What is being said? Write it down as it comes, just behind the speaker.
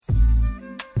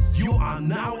You are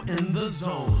now in the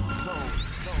zone.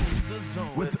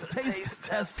 With Taste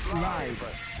Test Live.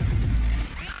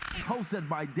 Hosted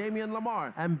by Damian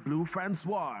Lamar and Blue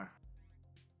Francois.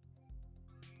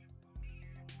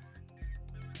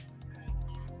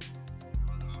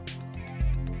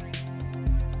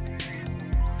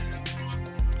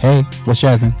 Hey, what's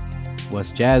jazzin'?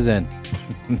 What's jazzin'?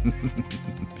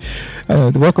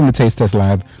 Welcome to Taste Test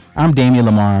Live. I'm Damian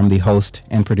Lamar. I'm the host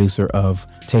and producer of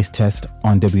Taste Test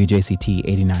on WJCT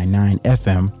 89.9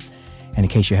 FM. And in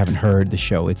case you haven't heard the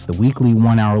show, it's the weekly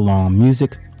 1 hour long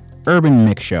music urban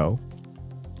mix show.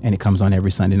 And it comes on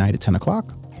every Sunday night at 10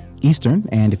 o'clock Eastern.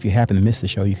 And if you happen to miss the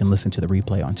show, you can listen to the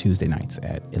replay on Tuesday nights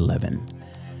at 11.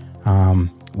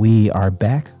 We are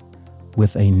back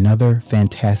with another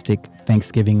fantastic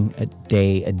Thanksgiving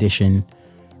Day edition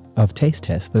of Taste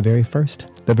Test, the very first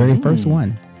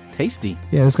one. Tasty.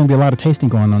 Yeah, there's going to be a lot of tasting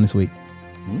going on this week.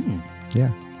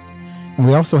 Yeah. And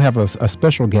we also have a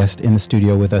special guest in the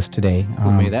studio with us today.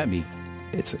 Who may that be?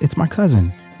 It's my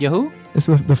cousin. Yahoo? It's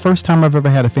the first time I've ever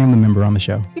had a family member on the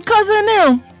show. Your cousin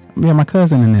them? Yeah, my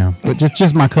cousin and them. But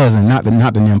just my cousin, not the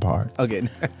them part. Okay.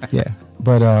 Yeah.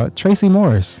 But Tracy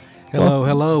Morris.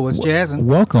 Hello. What's jazzin'?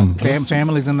 Welcome.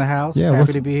 Family's in the house. Yeah,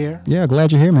 Happy to be here. Yeah,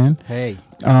 glad you're here, man. Hey.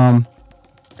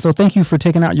 So thank you for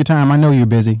taking out your time. I know you're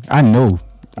busy. I know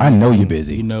you're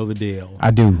busy. You know the deal.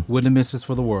 I do. Wouldn't have missed this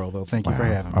for the world, though. Thank you for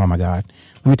having me. Oh, my God.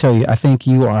 Let me tell you, I think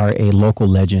you are a local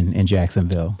legend in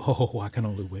Jacksonville. Oh, I can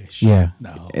only wish. Yeah.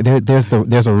 No. There's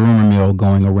a rumor mill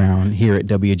going around here at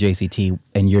WJCT,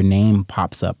 and your name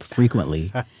pops up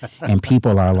frequently, and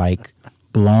people are like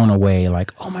blown away,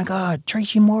 like, oh, my God,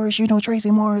 Tracy Morris, you know Tracy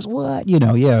Morris, what?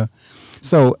 Yeah.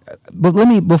 So, but let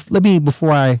me,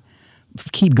 before I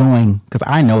keep going, because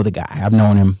I know the guy. I've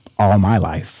known him all my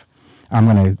life. I'm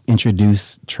going to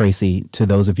introduce Tracy to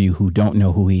those of you who don't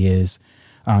know who he is.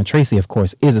 Tracy, of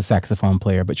course, is a saxophone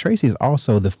player, but Tracy is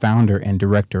also the founder and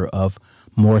director of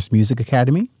Morris Music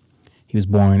Academy. He was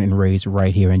born and raised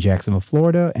right here in Jacksonville,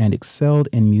 Florida, and excelled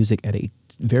in music at a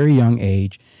very young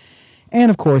age.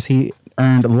 And, of course, he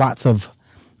earned lots of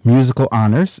musical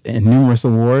honors and numerous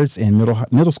awards in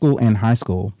middle school and high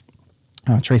school.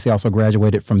 Tracy also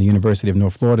graduated from the University of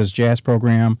North Florida's jazz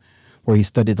program, where he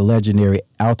studied the legendary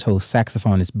alto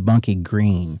saxophonist Bunky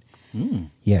Green.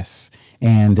 Yes.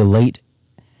 And the late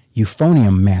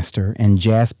euphonium master and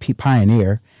jazz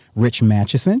pioneer Rich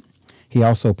Matchison. He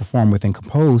also performed with and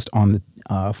composed on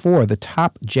for the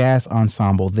top jazz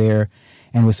ensemble there,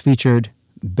 and was featured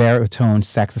baritone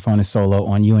saxophonist solo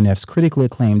on UNF's critically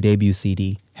acclaimed debut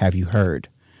CD, Have You Heard?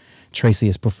 Tracy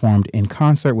has performed in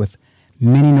concert with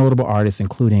many notable artists,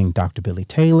 including Dr. Billy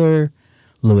Taylor,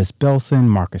 Louis Belson,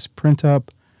 Marcus Printup,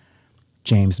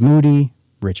 James Moody,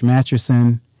 Rich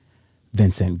Matcherson,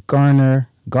 Vincent Gardner,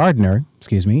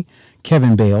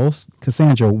 Kevin Bales,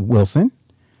 Cassandra Wilson,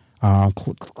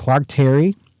 Clark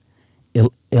Terry,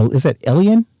 is that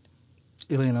Elian?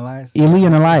 Elian Elias.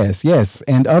 Elian Elias, yes,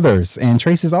 and others. And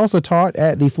Tracy's also taught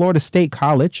at the Florida State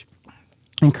College,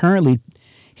 and currently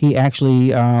he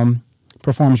actually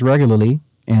performs regularly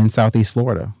in Southeast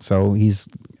Florida. So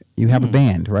you have a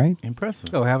band, right? Impressive.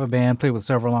 Oh, have a band, play with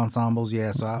several ensembles,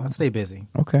 yeah, so I stay busy.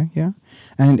 Okay, yeah.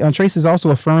 And Tracy is also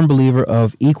a firm believer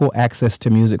of equal access to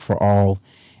music for all,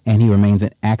 and he remains an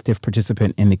active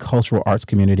participant in the cultural arts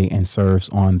community and serves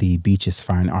on the Beaches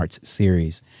Fine Arts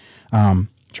series.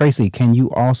 Tracy, can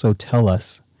you also tell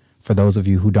us, for those of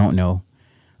you who don't know,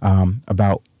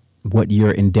 about what your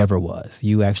endeavor was?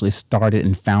 You actually started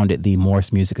and founded the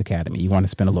Morris Music Academy. You want to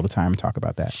spend a little time and talk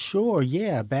about that? Sure,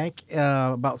 yeah. Back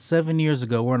about 7 years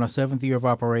ago, we're in our 7th year of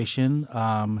operation,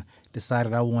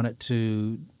 decided I wanted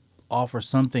to offer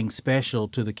something special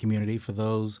to the community for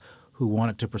those who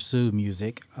wanted to pursue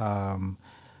music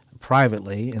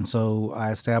privately. And so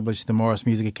I established the Morris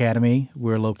Music Academy.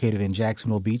 We're located in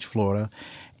Jacksonville Beach, Florida.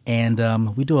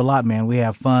 And we do a lot, man. We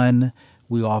have fun.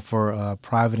 We offer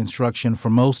private instruction for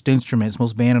most instruments,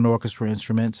 most band and orchestra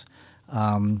instruments,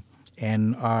 and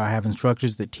have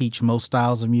instructors that teach most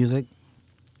styles of music.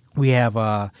 We have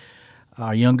our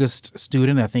youngest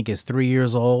student, I think, is 3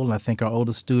 years old, and I think our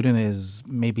oldest student is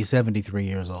maybe 73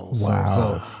 years old.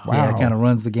 Wow. Yeah, it kind of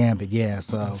runs the gambit, yeah.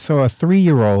 So a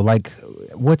 3-year-old, like,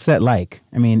 what's that like?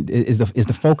 I mean, is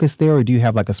the focus there, or do you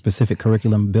have like a specific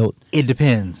curriculum built? It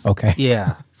depends. Okay.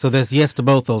 Yeah. So there's yes to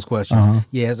both those questions. Uh-huh.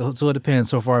 Yeah. So it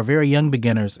depends. So for our very young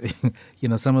beginners,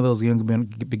 some of those young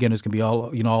beginners can be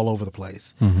all over the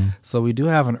place. Mm-hmm. So we do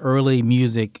have an early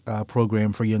music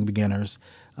program for young beginners.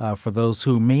 For those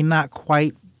who may not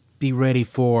quite be ready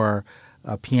for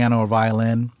piano or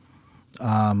violin.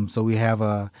 So we have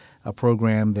a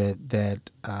program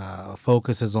that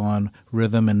focuses on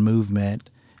rhythm and movement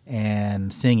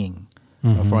and singing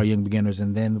for our young beginners,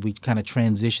 and then we kind of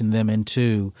transition them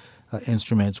into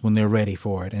instruments when they're ready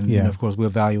for it. And Yeah. of course, we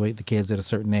evaluate the kids at a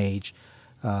certain age.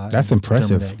 That's and determine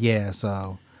impressive. that. Yeah.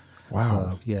 So. Wow.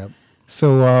 So, yeah.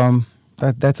 So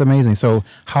that's amazing. So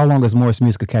how long has Morris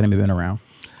Music Academy been around?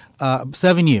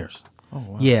 7 years. Oh,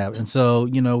 wow. Yeah, and so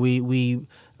we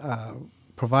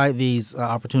provide these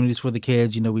opportunities for the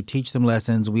kids. We teach them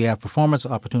lessons. We have performance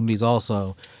opportunities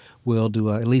also. We'll do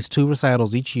at least 2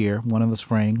 recitals each year, one in the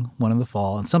spring, one in the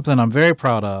fall. And something I'm very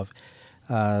proud of,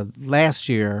 last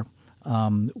year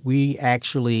we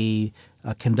actually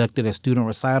conducted a student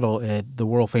recital at the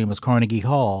world famous Carnegie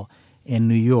Hall in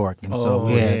New York. And so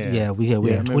we had I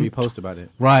remember 20 you posted about it.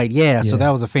 Right, yeah. So Yeah. that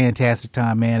was a fantastic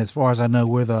time, man. As far as I know,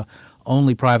 we're the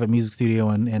only private music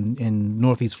studio in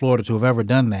Northeast Florida to have ever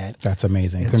done that. That's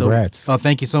amazing. And so- Congrats.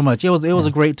 thank you so much. It was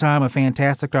a great time, a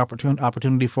fantastic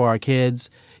opportunity for our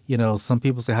kids. Some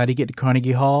people say, how do you get to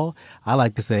Carnegie Hall? I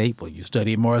like to say, well, you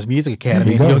study at Morris Music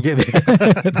Academy There you and go. you'll get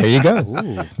there. There you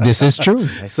go. This is true.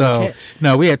 So,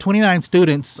 no, we had 29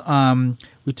 students.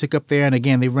 We took up there, and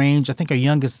again, they range. I think our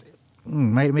youngest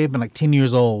may have been like 10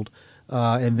 years old.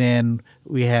 And then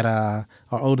we had our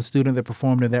oldest student that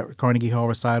performed at that Carnegie Hall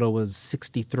recital was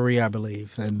 63, I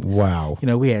believe. And, Wow.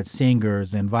 we had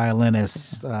singers and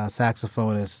violinists,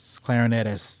 saxophonists,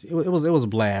 clarinetists. It was a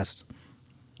blast.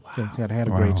 Wow. Had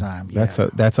a great time. Yeah.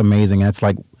 That's amazing. That's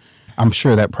like, I'm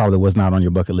sure that probably was not on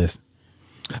your bucket list.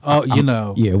 Oh,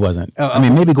 Yeah, it wasn't. I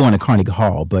mean, maybe going to Carnegie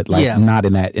Hall, but like Yeah. not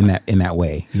in that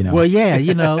way. Well, yeah.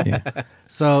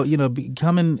 So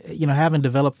becoming, having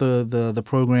developed the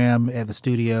program at the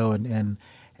studio and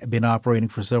been operating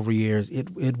for several years, it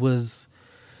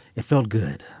felt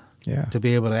good. Yeah. To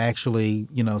be able to actually,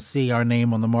 see our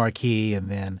name on the marquee and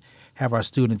then have our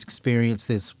students experience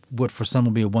this, what for some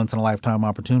will be a once in a lifetime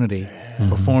opportunity,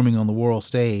 performing on the world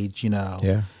stage,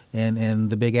 Yeah. and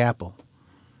the Big Apple.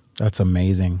 That's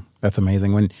amazing. That's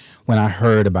amazing. When I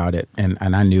heard about it, and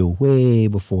I knew way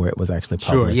before it was actually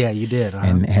public. Sure, yeah, you did.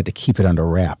 And had to keep it under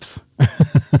wraps.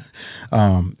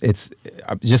 It's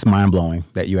just mind blowing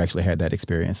that you actually had that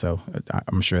experience. So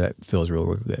I'm sure that feels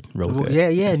real good. Real good. Yeah,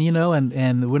 and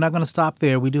and we're not going to stop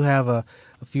there. We do have a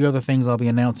few other things I'll be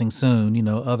announcing soon. And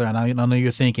I know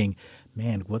you're thinking,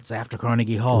 man, what's after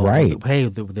Carnegie Hall? Right. Hey,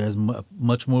 there's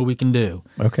much more we can do.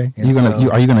 Okay. And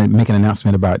Are you gonna make an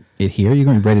announcement about it here? You're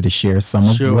gonna be ready to share some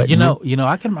of Sure. what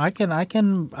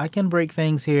I can break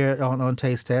things here on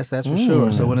Taste Test. That's for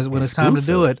sure. So when it's time to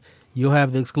do it, you'll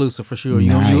have the exclusive for sure.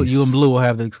 Nice. You and Blue will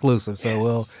have the exclusive. So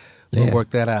we'll Yeah. work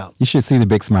that out. You should see the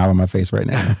big smile on my face right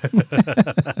now.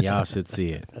 Y'all should see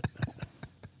it.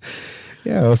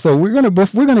 Yeah, so we're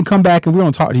gonna come back and we're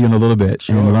gonna talk to you in a little bit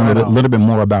Sure, and learn right a on. little bit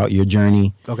more about your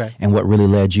journey, Okay. and what really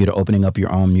led you to opening up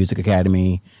your own music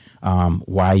academy,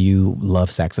 why you love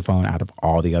saxophone out of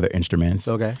all the other instruments.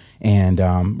 Okay. And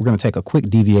we're gonna take a quick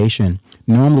deviation.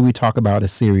 Normally we talk about a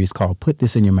series called "Put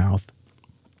This in Your Mouth."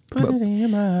 Put it in your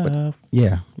mouth.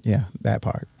 Yeah, that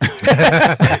part.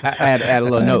 Add a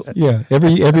little note. Yeah,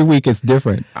 every week it's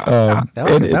different.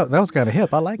 That was kind of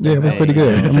hip. I like that. Yeah, it was pretty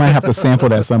good. I might have to sample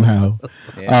that somehow.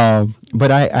 Yeah.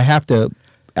 But I have to.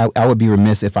 I would be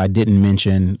remiss if I didn't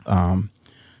mention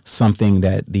something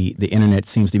that the internet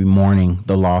seems to be mourning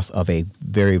the loss of a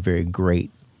very, very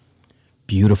great,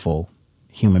 beautiful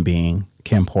human being,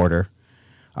 Kim Porter.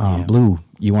 Blue,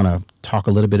 you want to talk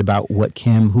a little bit about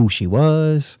who she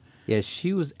was? Yeah,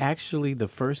 she was actually the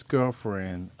first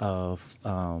girlfriend of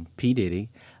P. Diddy.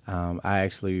 I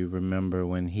actually remember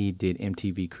when he did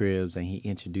MTV Cribs and he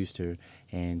introduced her,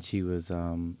 and she was,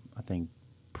 I think,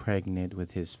 pregnant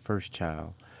with his first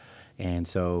child. And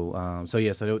so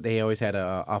they always had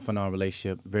a off and on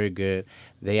relationship, very good.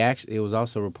 It was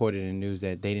also reported in the news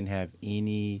that they didn't have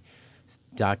any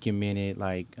documented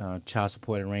child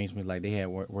support arrangements. Like they had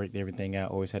worked everything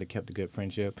out, always had kept a good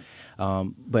friendship.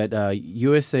 But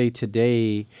USA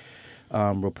Today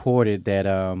reported that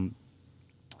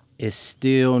they're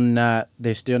still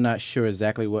not sure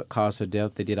exactly what caused her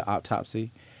death. They did an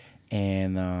autopsy,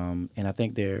 and I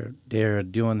think they're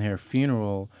doing her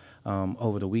funeral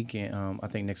over the weekend. I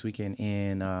think next weekend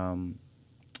in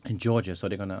Georgia. So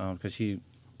they're gonna because she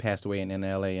passed away in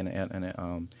L.A. in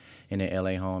their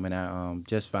L.A. home, and I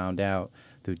just found out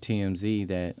through TMZ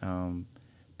that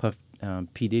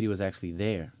P. Diddy was actually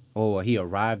there. Or he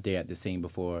arrived there at the scene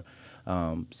before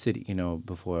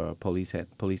before police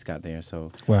got there.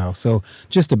 So Wow. So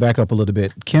just to back up a little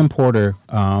bit, Kim Porter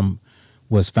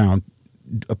was found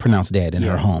pronounced dead in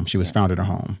her home. She was found in her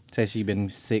home. said she'd been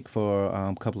sick for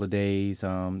a couple of days.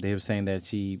 They were saying that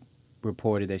she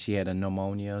reported that she had a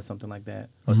pneumonia or something like that,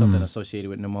 or something associated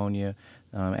with pneumonia,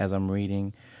 as I'm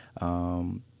reading.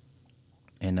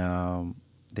 and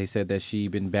they said that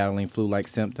she'd been battling flu-like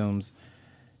symptoms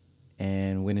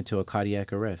and went into a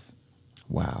cardiac arrest.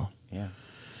 Wow. Yeah.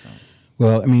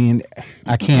 Well, I mean,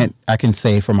 I can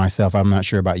say for myself, I'm not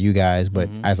sure about you guys, but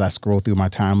as I scroll through my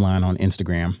timeline on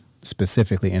Instagram,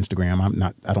 specifically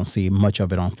Instagram, I don't see much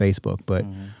of it on Facebook, but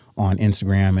on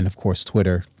Instagram and of course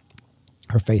Twitter,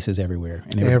 her face is everywhere.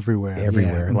 And Everywhere.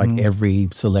 Yeah. Like every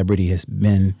celebrity has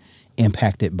been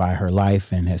impacted by her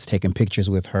life and has taken pictures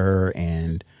with her,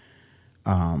 and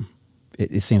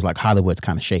it seems like Hollywood's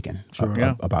kind of shaken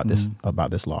about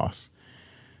this loss.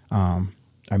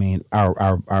 I mean,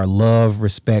 our love,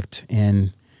 respect,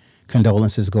 and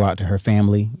condolences go out to her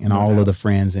family and all of the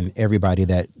friends and everybody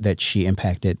that she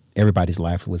impacted. Everybody's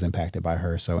life was impacted by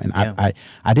her. So, and I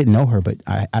didn't know her, but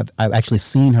I've actually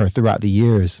seen her throughout the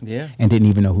years and didn't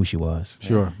even know who she was.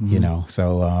 Sure. You know,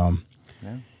 so,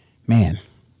 man,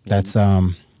 that's,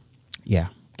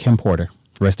 Kim Porter,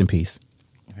 rest in peace.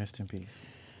 Rest in peace.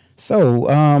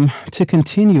 So, to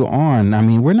continue on, I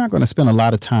mean, we're not going to spend a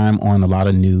lot of time on a lot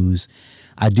of news.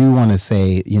 I do want to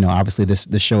say, you know, obviously this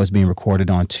show is being recorded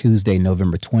on Tuesday,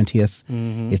 November 20th.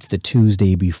 It's the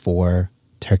Tuesday before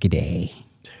Turkey Day.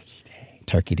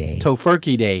 Turkey Day.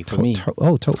 Tofurkey Day for me.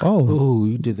 Oh,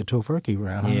 you did the tofurkey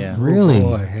route. Huh? Yeah. Really?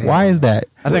 Oh, boy, yeah. Why is that?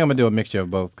 I think I'm going to do a mixture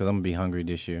of both because I'm going to be hungry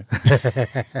this year.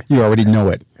 You already know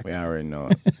it. We already know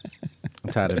it.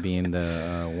 I'm tired of being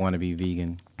the wannabe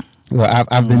vegan. Well,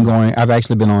 I've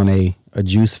actually been on a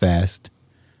juice fast.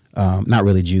 Not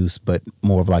really juice, but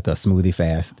more of like a smoothie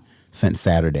fast since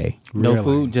Saturday. No Really?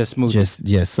 food, just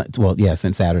smoothie.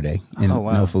 Since Saturday. And Oh,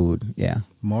 wow. no food. Yeah.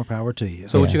 More power to you.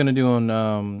 So what Yeah. you gonna do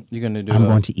on? You're gonna do? I'm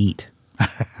going to eat.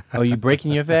 Oh, you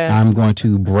breaking your fast? I'm going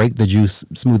to break the juice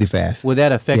smoothie fast. Would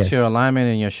that affect Yes. your alignment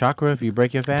and your chakra if you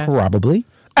break your fast? Probably.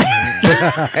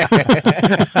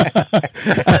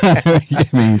 I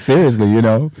mean, seriously, you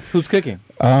know. Who's cooking?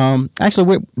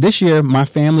 Actually, this year, my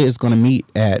family is going to meet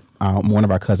at one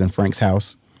of our cousin Frank's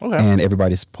house, Okay. and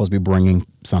everybody's supposed to be bringing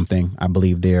something. I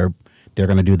believe they're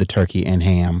going to do the turkey and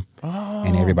ham,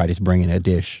 and everybody's bringing a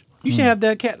dish. You should have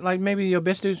that cat. Like maybe your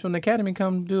best dudes from the academy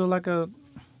come do like a.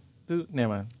 Never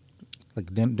mind.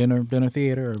 Like dinner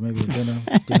theater, or maybe a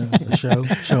dinner show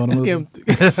showing a Just movie.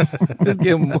 just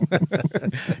give him.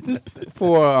 Just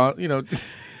for You know,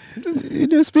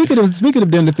 speaking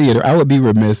of dinner theater, I would be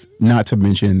remiss not to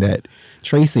mention that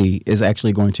Tracy is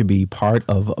actually going to be part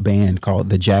of a band called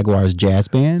the Jaguars Jazz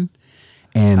Band,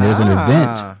 and there's an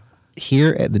event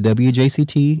here at the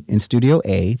WJCT in Studio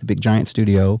A, the Big Giant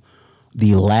Studio,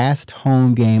 the last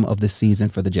home game of the season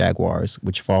for the Jaguars,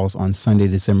 which falls on Sunday,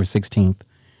 December 16th.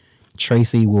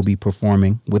 Tracy will be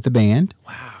performing with the band.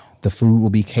 Wow. The food will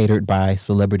be catered by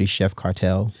Celebrity Chef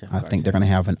Cartel. I think they're going to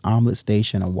have an omelet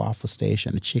station, a waffle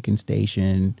station, a chicken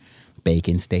station,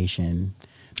 bacon station.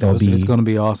 It's going to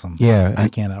be awesome. Yeah. I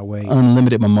cannot wait.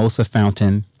 Unlimited mimosa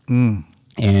fountain.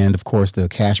 And, of course, the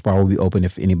cash bar will be open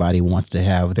if anybody wants to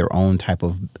have their own type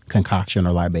of concoction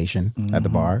or libation at the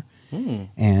bar.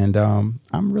 And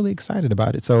I'm really excited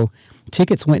about it. So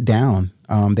tickets went down.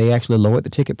 They actually lowered the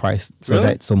ticket price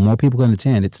so more people can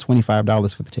attend. It's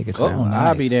 $25 for the tickets now. nice.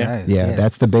 I'll be there. Nice. Yeah, Yes.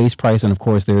 that's the base price, and of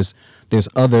course, there's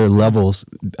other levels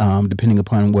depending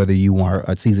upon whether you are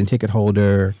a season ticket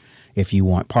holder, if you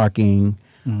want parking,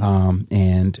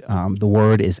 and the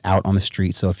word is out on the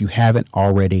street. So if you haven't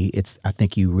already, I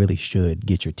think you really should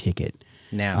get your ticket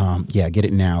Now. get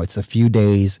it now. It's a few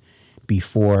days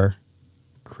before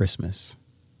Christmas.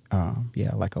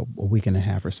 Like a week and a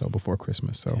half or so before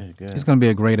Christmas. So Good. It's going to be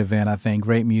a great event, I think.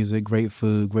 Great music, great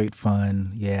food, great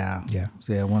fun. Yeah. Yeah.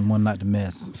 So, yeah, one not to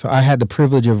miss. So I had the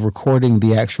privilege of recording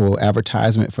the actual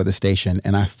advertisement for the station,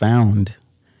 and I found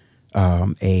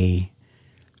a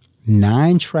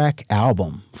 9-track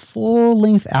album,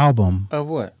 full-length album Of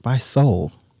what? by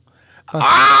Soul.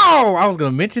 Oh, I was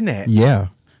gonna mention that. Yeah,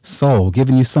 Soul,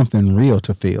 giving you something real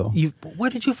to feel. Where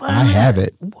did you find I that? have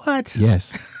it. What?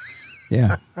 Yes.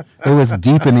 Yeah. It was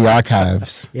deep in the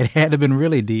archives. It had to have been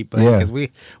really deep. But Yeah.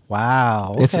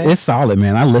 Wow. Okay. It's solid,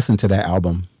 man. I listened to that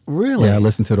album. Really? Yeah, I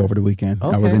listened to it over the weekend.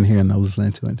 I was Okay. in here and I was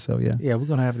listening to it. So, yeah. Yeah, we're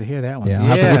going to have to hear that one. Yeah, I'll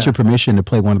have to Yeah. get your permission to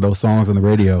play one of those songs on the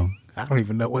radio. I don't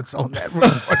even know what's on that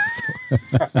record.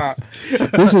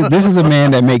 This is a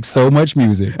man that makes so much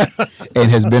music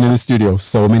and has been in the studio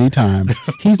so many times.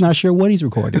 He's not sure what he's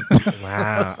recording.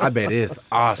 Wow, I bet it's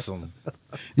awesome.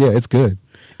 Yeah, it's good.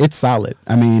 It's solid.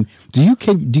 I mean,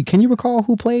 can you recall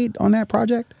who played on that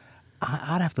project?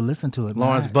 I'd have to listen to it.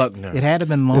 Lawrence man. Buckner. It had to have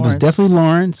been Lawrence. It was definitely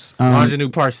Lawrence.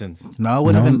 Longinu Parsons. No, it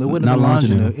wouldn't have been not Lawrence.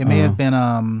 Longinu. It may have been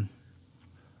I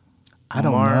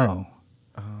don't Lamar- know.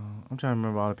 I'm trying to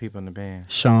remember all the people in the band.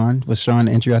 Sean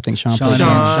Andrew. I think Sean Sean, played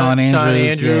drums. Sean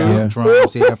Andrews, yeah,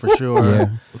 drums, yeah, for sure.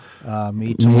 Yeah.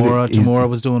 Me, Tamora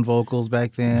was doing vocals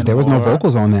back then. There was no Laura.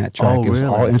 vocals on that track. Oh, It was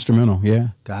really? all instrumental. Yeah.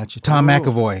 Gotcha. Tom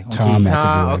McAvoy. on Tom keys.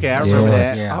 McAvoy. Okay, I remember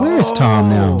that. Yeah. Where's Tom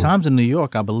now? Tom's in New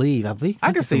York, I believe. I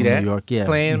can can see that. New York, yeah.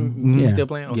 Playing, Yeah. still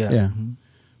playing. Okay. Yeah. Yeah.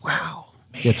 Wow.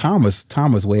 Yeah. Tom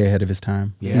was way ahead of his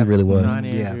time. Yeah. He really was. Sean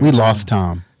Yeah. Andrews. We lost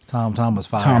Tom. Tom was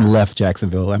fire. Tom left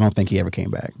Jacksonville. I don't think he ever came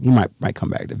back. He might come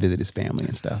back to visit his family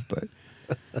and stuff, but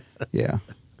yeah.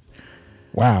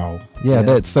 Wow. Yeah,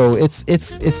 Yeah. so it's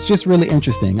just really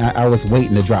interesting. I was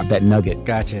waiting to drop that nugget.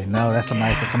 Gotcha. No, that's a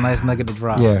nice nugget to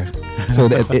drop. Yeah. So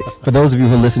for those of you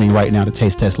who are listening right now to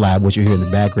Taste Test Live, what you hear in the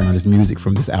background is music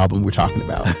from this album we're talking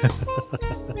about.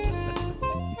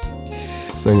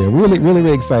 So yeah,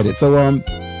 really excited. So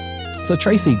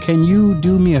Tracy, can you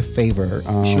do me a favor?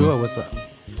 Sure. What's up?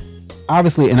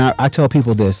 Obviously, and I tell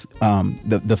people this,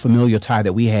 the familial tie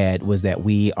that we had was that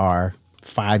we are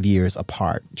 5 years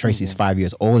apart. Tracy's 5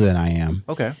 years older than I am.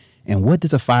 Okay. And what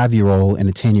does a 5-year-old and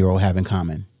a 10-year-old have in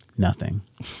common? Nothing.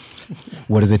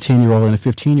 What does a 10-year-old and a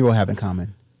 15-year-old have in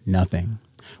common? Nothing.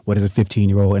 What does a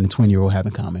 15-year-old and a 20-year-old have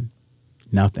in common?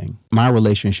 Nothing. My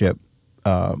relationship,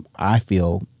 I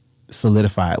feel,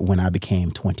 solidified when I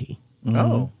became 20.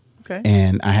 Oh, okay.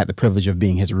 And I had the privilege of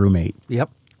being his roommate. Yep.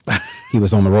 He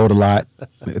was on the road a lot.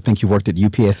 I think you worked at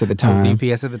UPS at the time.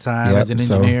 VPS at the time. Yep, As an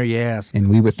so- engineer, yes. And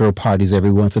we would throw parties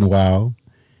every once in a while,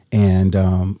 and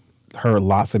heard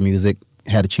lots of music.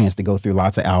 Had a chance to go through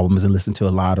lots of albums and listen to a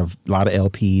lot of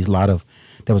LPs.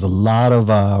 There was a lot of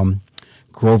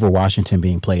Grover Washington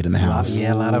being played in the house.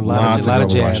 Yeah, a lot of Lots jazz,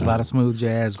 Grover a Washington. lot of smooth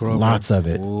jazz. Grover. Lots of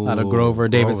it. A lot of Grover,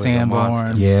 David Grover's a monster.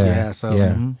 Sanborn. Yeah, So.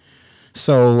 yeah. mhm.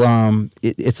 So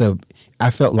I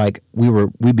felt like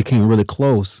we became really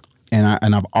close, and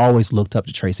I've always looked up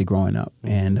to Tracy growing up.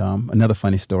 And another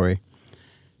funny story,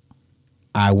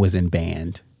 I was in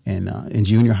band in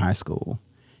junior high school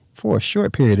for a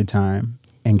short period of time,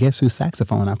 and guess whose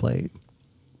saxophone I played?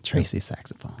 Tracy's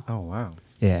saxophone. Oh, wow.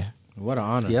 Yeah. What an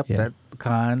honor. Yep. Yeah. That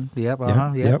con. Yep. Yep,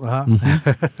 Uh-huh. Yep. yep.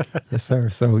 Uh-huh. Yes, sir.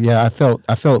 So yeah, I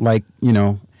felt like,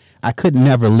 I could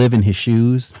never live in his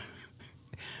shoes.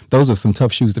 Those were some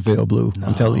tough shoes to fill, Blue.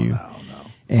 I'm telling you. No.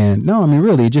 And no, I mean,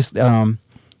 really, just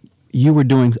you were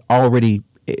doing already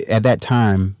at that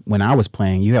time when I was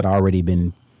playing. You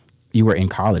were in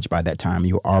college by that time.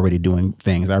 You were already doing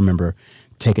things. I remember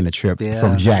taking a trip Yeah.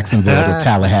 from Jacksonville to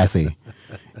Tallahassee,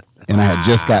 and I had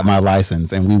just got my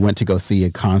license, and we went to go see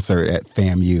a concert at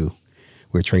FAMU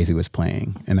where Tracy was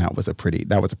playing, and that was a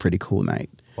pretty cool night.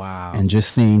 Wow. And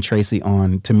just seeing Tracy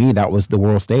to me, that was the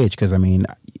world stage, because I mean,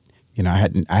 I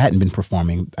hadn't been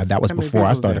performing. That was How many before people I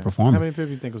was started there? performing. How many people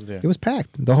do you think was there? It was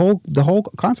packed. The whole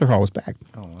concert hall was packed.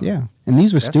 Oh, wow. Yeah, and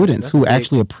these were students that's a who big-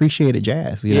 actually appreciated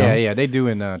jazz. You know? Yeah, they do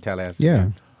in Tallahassee. Yeah.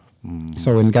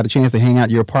 So and got a chance to hang out at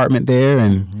your apartment there,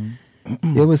 and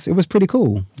it was pretty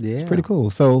cool. Yeah. It's pretty cool.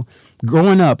 So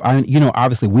growing up,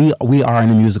 obviously we are in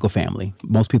a musical family.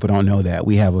 Most people don't know that.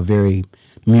 We have a very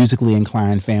musically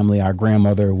inclined family. Our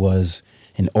grandmother was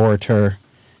an orator.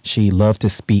 She loved to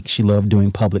speak. She loved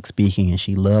doing public speaking, and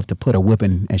she loved to put a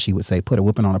whipping, as she would say, put a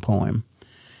whipping on a poem.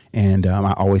 And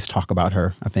I always talk about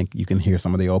her. I think you can hear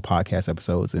some of the old podcast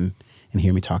episodes and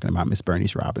hear me talking about Miss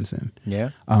Bernice Robinson.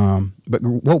 Yeah. But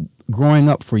growing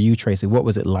up for you, Tracy, what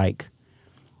was it like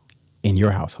in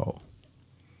your household?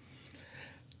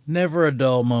 Never a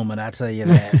dull moment, I tell you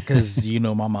that, because you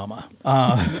know my mama.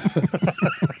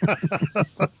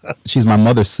 She's my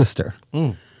mother's sister.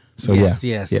 So yes.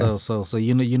 yeah. So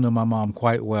you know my mom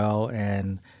quite well,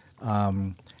 and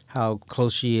how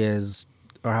close she is,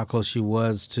 or how close she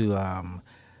was to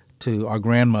our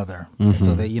grandmother.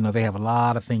 So that they have a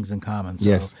lot of things in common. So,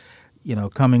 Yes.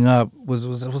 Coming up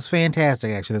was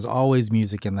fantastic. Actually, there's always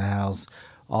music in the house,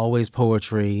 always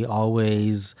poetry,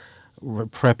 always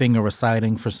prepping or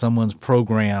reciting for someone's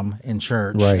program in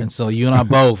church. Right. And so you and I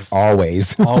both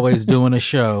Always. always doing a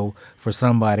show for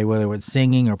somebody, whether it's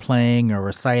singing or playing or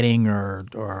reciting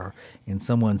or in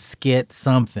someone's skit,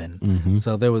 something.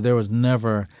 So there was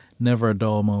never a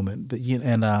dull moment. But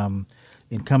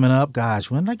in coming up,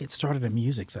 gosh, when did I get started in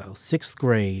music though? 6th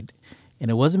grade, and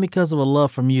it wasn't because of a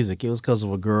love for music. It was because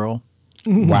of a girl.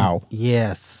 Wow.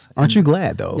 Yes, Aren't you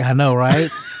glad though? yeah, I know, right?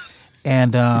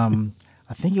 And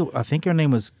I think her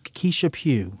name was Keisha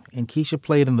Pugh, and Keisha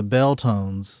played in the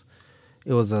Belltones.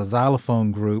 It was a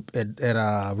xylophone group at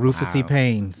Rufus E.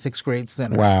 Payne 6th grade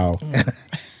center. Wow.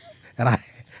 And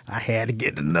I had to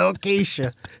get to know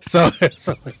Keisha.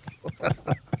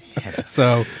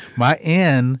 So my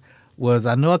in was,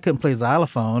 I knew I couldn't play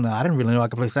xylophone. I didn't really know I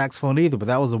could play saxophone either, but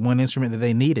that was the one instrument that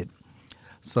they needed.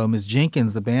 So Miss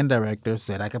Jenkins, the band director,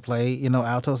 said I could play,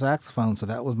 alto saxophone. So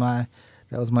that was my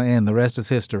end. The rest is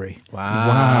history.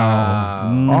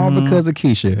 Wow. All because of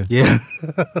Keisha. Yeah.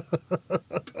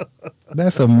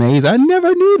 That's amazing. I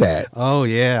never knew that. Oh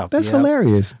yeah. That's Yep.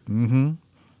 hilarious. Mm-hmm.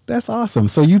 That's awesome.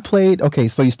 So you played, okay,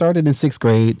 so you started in 6th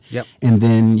grade. Yep. And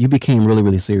then you became really,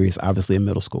 really serious, obviously, in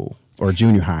middle school or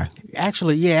junior high.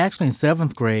 Actually in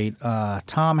 7th grade,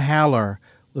 Tom Haller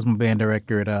was my band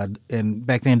director and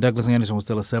back then Douglas Anderson was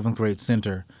still a 7th grade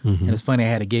center. And it's funny, I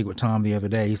had a gig with Tom the other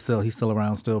day. He's still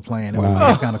around, still playing. It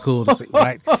was kind of cool to see,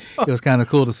 right? It was kind of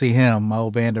cool to see him, my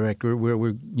old band director.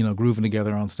 We're grooving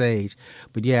together on stage.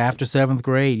 But yeah, after 7th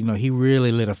grade, he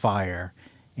really lit a fire.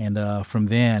 And from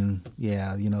then,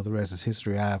 the rest is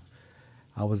history. I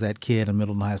was that kid in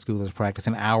middle and high school that was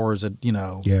practicing hours,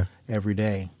 every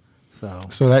day.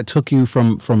 So that took you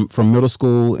from middle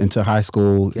school into high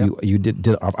school. Yep. You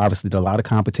did obviously did a lot of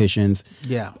competitions.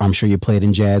 Yeah. I'm sure you played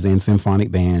in jazz and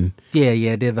symphonic band. Yeah,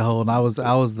 I did the whole. And I was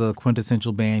the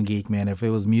quintessential band geek, man. If it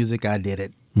was music, I did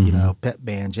it. Pep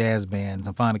band, jazz band,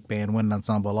 symphonic band, wind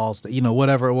ensemble, all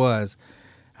whatever it was,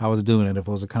 I was doing it. If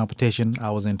it was a competition,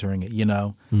 I was entering it.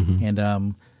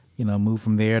 And moved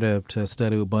from there to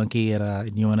study with Bunky at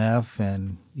UNF,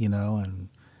 and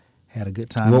had a good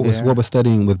time. What was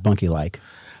studying with Bunky like?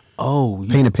 Oh,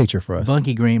 paint a picture for us.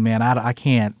 Bunky Green, man. I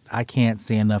can't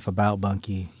say enough about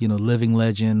Bunky. Living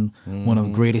legend, one of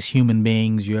the greatest human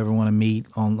beings you ever want to meet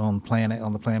on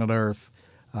the planet Earth.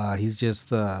 He's just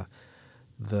the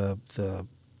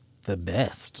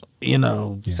best,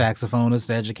 saxophonist,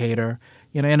 educator,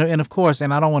 and of course,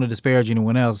 and I don't want to disparage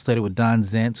anyone else. I studied with Don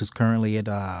Zentz, who's currently at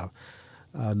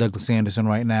Douglas Anderson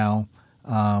right now.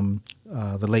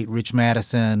 The late Rich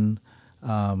Madison,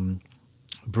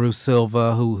 Bruce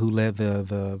Silva, who led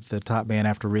the top band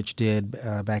after Rich did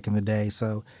back in the day.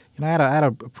 So I had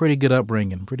a pretty good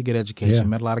upbringing, pretty good education. Yeah.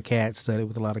 Met a lot of cats, studied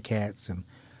with a lot of cats, and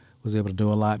was able to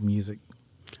do a lot in music.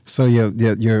 So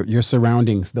your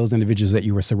surroundings, those individuals that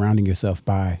you were surrounding yourself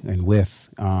by and with,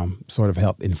 sort of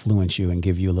help influence you and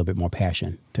give you a little bit more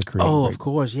passion to create. Oh, of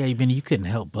course, yeah. You couldn't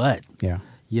help but. Yeah.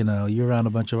 You're around a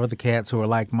bunch of other cats who are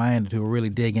like-minded, who are really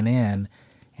digging in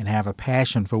and have a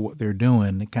passion for what they're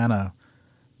doing. It kind of,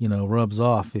 rubs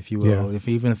off, if you will. Yeah. If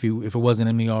it wasn't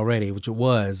in me already, which it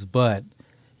was, but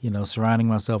surrounding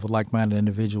myself with like-minded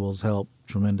individuals helped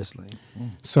tremendously.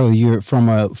 So you're from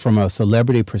a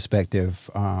celebrity perspective.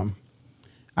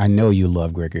 I know you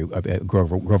love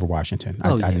Grover Washington.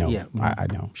 I know. Yeah. I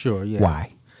know. Sure. Yeah.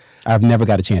 Why? I've never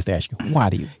got a chance to ask you. Why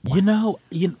do you? Why?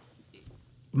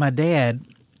 My dad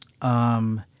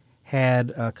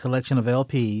had a collection of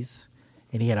LPs,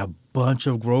 and he had a bunch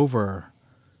of Grover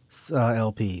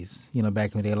LPs.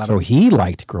 Back in the day. So he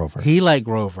liked Grover. He liked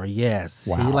Grover, yes.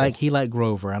 Wow. He liked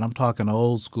Grover, and I'm talking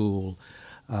old school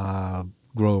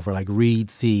Grover, like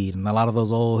Reed Seed, and a lot of those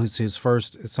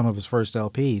some of his first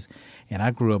LPs. And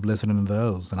I grew up listening to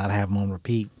those, and I'd have them on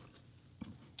repeat,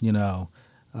 in our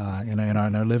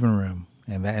living room,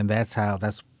 and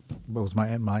that was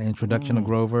my introduction to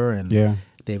Grover and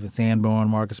David Sanborn,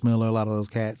 Marcus Miller, a lot of those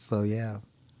cats. So yeah.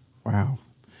 Wow.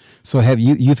 So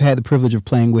you've had the privilege of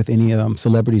playing with any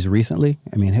celebrities recently?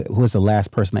 I mean, who was the last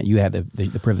person that you had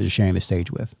the privilege of sharing the stage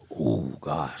with? Oh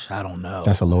gosh, I don't know.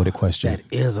 That's a loaded question. That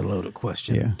is a loaded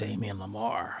question. Yeah. Damian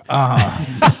Lamar.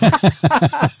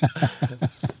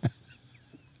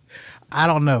 I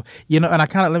don't know. And I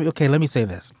kind of let me say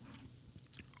this.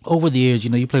 Over the years,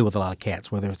 you play with a lot of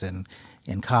cats, whether it's in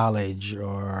college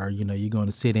or you're going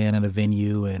to sit in at a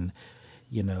venue and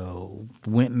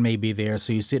Wynton may be there,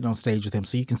 so you're sitting on stage with him.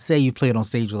 So you can say you played on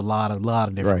stage with a lot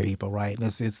of different people, right? And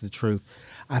it's the truth.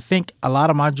 I think a lot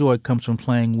of my joy comes from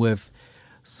playing with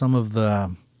some of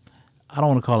the, I don't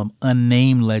want to call them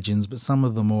unnamed legends, but some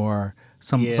of the more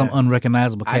some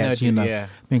unrecognizable cats. Yeah.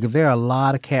 Because there are a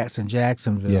lot of cats in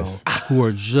Jacksonville who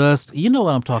are just, you know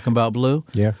what I'm talking about, Blue?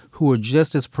 Yeah. Who are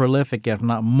just as prolific, if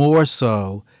not more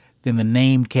so, than the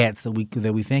named cats that we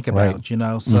think about.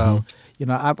 Right. So.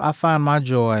 I find my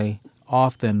joy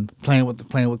often playing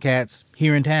with cats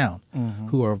here in town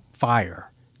who are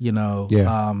fire.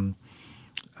 Someone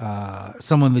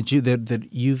that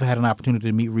you've had an opportunity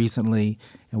to meet recently,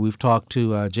 and we've talked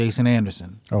to Jason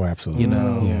Anderson. Oh, absolutely.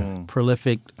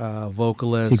 Prolific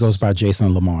vocalist. He goes by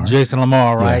Jason Lamar. Jason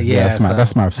Lamar, right? Yeah,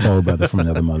 that's my soul brother from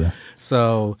another mother.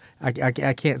 So I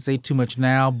can't say too much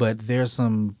now, but there's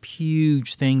some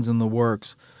huge things in the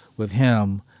works with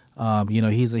him.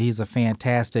 He's a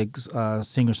fantastic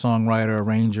singer-songwriter,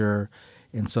 arranger,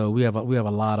 and so we have a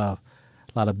lot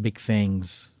of big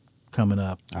things coming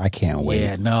up. I can't wait.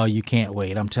 Yeah, no, you can't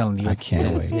wait. I'm telling you, I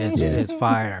can't wait. It's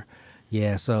fire.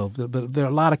 Yeah, so but there are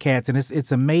a lot of cats, and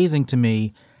it's amazing to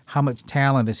me how much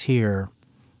talent is here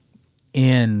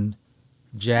in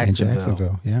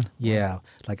Jacksonville. Yeah. Yeah,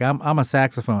 like I'm a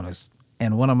saxophonist,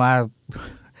 and one of my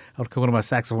I'll call one of my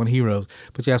saxophone heroes.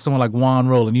 But you have someone like Juan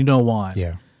Roland. You know Juan.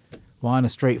 Yeah. Juan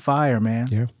is straight fire, man.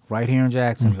 Yeah. Right here in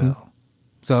Jacksonville.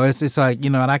 So it's like,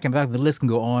 and the list can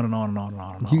go on and on and on and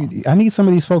on and on. I need some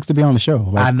of these folks to be on the show.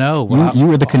 Like, I know. Well, you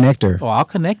were the connector. Oh, I'll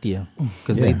connect you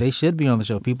because Yeah. they should be on the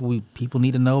show. People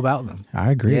need to know about them.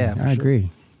 I agree. Yeah, for I sure.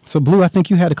 agree. So, Blue, I think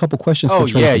you had a couple questions Oh for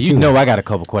Tracy, yeah, you too. know I got a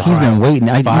couple questions. He's been waiting.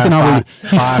 You Fire, can already.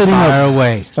 He's sitting fire up.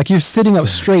 away. Like you're sitting up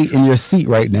straight in your seat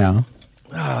right now.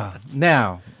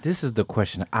 Now, this is the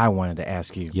question I wanted to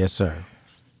ask you. Yes, sir.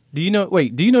 Do you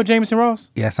know Jameson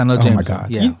Ross? Yes, I know my James. God.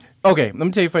 Yeah. Okay, let me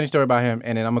tell you a funny story about him,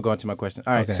 and then I'm gonna go into my question.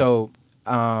 All right, Okay. so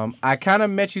I kind of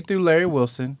met you through Larry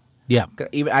Wilson. Yeah.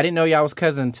 Even I didn't know y'all was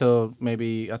cousins until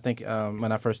maybe I think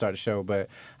when I first started the show. But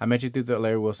I met you through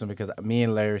Larry Wilson because me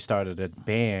and Larry started a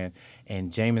band,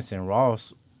 and Jameson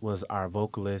Ross was our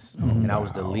vocalist, and I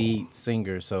was the lead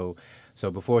singer. So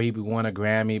before he won a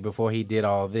Grammy, before he did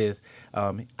all this,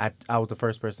 I was the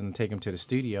first person to take him to the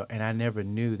studio, and I never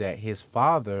knew that his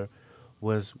father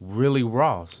was Willie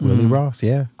Ross. Willie Ross,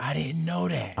 yeah. I didn't know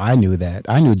that. I knew that.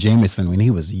 I knew Jameson when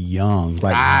he was young,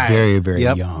 like Right. very, very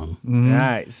Yep. young.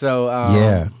 Right. So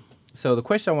Yeah. So the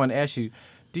question I want to ask you: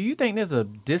 do you think there's a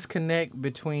disconnect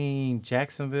between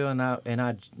Jacksonville and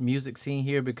our music scene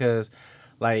here? Because,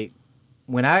 like,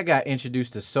 when I got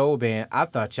introduced to Soul Band, I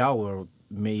thought y'all were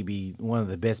maybe one of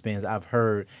the best bands I've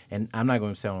heard, and I'm not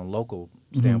going to say on a local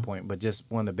standpoint, but just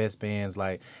one of the best bands.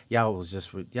 Like y'all was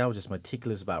just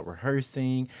meticulous about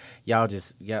rehearsing.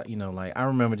 Like I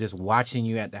remember just watching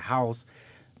you at the house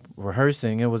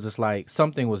rehearsing. It was just like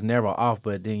something was never off,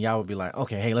 but then y'all would be like,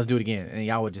 okay, hey, let's do it again, and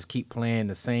y'all would just keep playing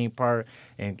the same part,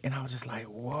 and I was just like,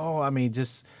 whoa. I mean,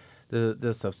 just the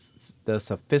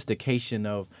sophistication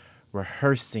of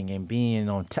rehearsing and being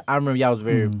on I remember y'all was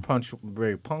very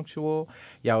punctual.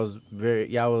 Y'all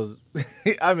was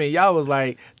I mean, y'all was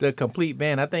like the complete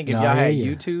band. I think if y'all had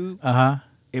YouTube,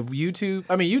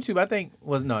 YouTube I think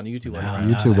was YouTube wasn't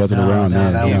around. YouTube wasn't around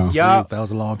then. That no. was, Y'all- that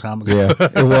was a long time ago. Yeah,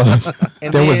 it was.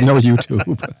 And There was then- no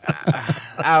YouTube.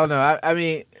 I don't know. I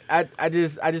mean, I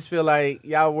just feel like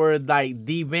y'all were like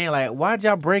the band. Like, why'd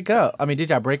y'all break up? I mean, did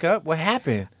y'all break up? What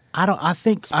happened? I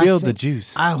think Spill the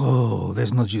juice.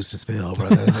 There's no juice to spill,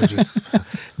 brother. There's no juice to spill.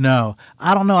 No,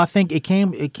 I don't know. I think it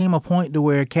came a point to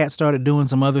where Cat started doing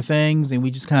some other things, and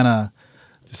we just kind of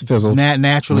Just fizzled.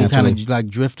 naturally kind of like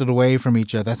drifted away from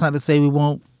each other. That's not to say we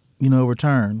won't,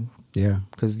 return, Yeah.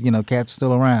 because Cat's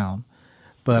still around,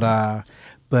 but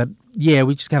yeah,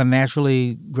 we just kind of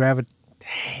naturally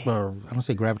or I don't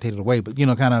say gravitated away, but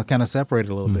kind of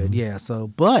separated a little bit. Yeah. So,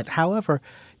 but however,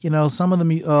 some of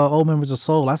the old members of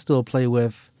Soul I still play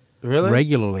with. Really?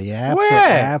 Regularly, yeah, Where?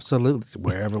 absolutely,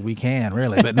 wherever we can,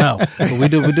 really. But no, but we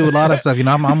do a lot of stuff.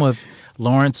 I'm with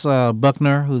Lawrence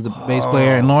Buckner, who's the bass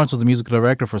player, and Lawrence was the musical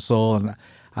director for Soul, and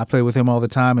I play with him all the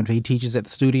time, and he teaches at the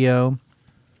studio.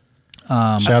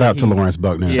 Shout out to Lawrence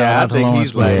Buckner. Yeah, Shout I to think Lawrence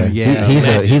he's like Buckner.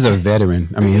 Yeah. He's a veteran.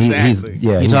 I mean, Exactly.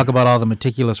 he's You talk about all the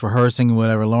meticulous rehearsing and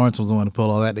whatever. Lawrence was the one to pull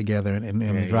all that together and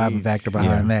the driving factor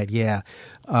behind that. Yeah,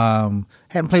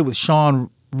 hadn't played with Sean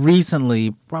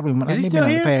recently, probably maybe still not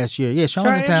here? the past year. Yeah, Sean's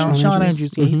Sean in town. Andrews? Sean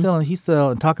Andrews. Yeah, he's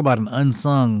still talk about an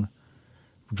unsung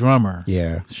drummer.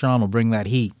 Yeah. Sean will bring that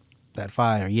heat, that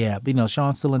fire. Yeah, but,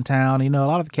 Sean's still in town. A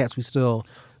lot of the cats we still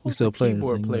play. and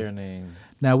Keyboard sing with. player name.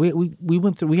 Now we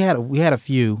went through. We had a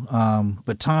few.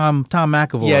 But Tom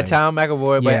McAvoy. Yeah, Tom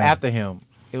McAvoy. But Yeah. after him,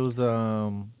 it was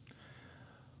what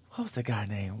was the guy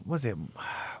name? Was it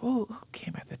who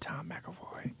came after Tom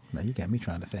McAvoy? Now you got me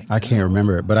trying to think. I can't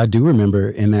remember it, but I do remember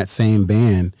in that same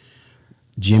band,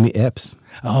 Jimmy Epps.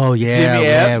 Oh yeah, Jimmy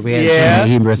Epps, we had yeah.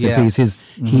 Jimmy. He rest in peace.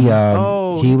 He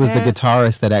was the yes.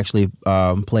 guitarist that actually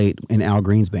played in Al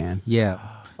Green's band. Yeah.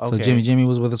 Okay. So Jimmy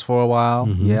was with us for a while.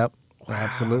 Yep.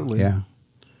 Absolutely. Yeah.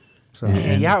 So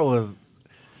And y'all was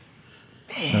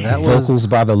that Vocals was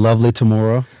by the lovely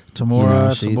Tamora.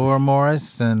 Tamora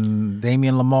Morris and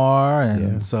Damian Lamar, and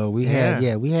Yeah. so we had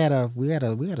we had a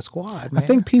squad. Man. I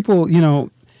think people,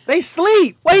 they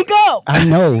sleep. Wake up. I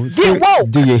know. Get woke.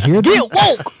 Do you hear Get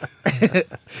that?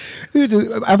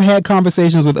 woke. I've had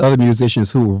conversations with other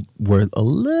musicians who were a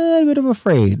little bit of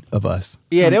afraid of us.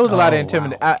 Yeah, there was a lot of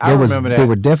intimidation. I There was- remember that. They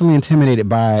were definitely intimidated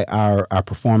by our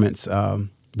performance,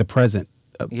 the present.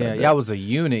 Yeah, y'all was a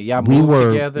unit. Y'all We moved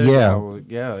were- together. yeah. Y'all were-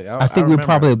 yeah. I think we're remember.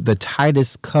 probably the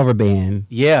tightest cover band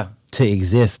Yeah. to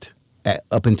exist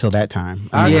up until that time.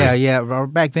 Yeah.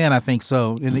 Back then, I think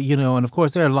so. And and of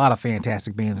course, there are a lot of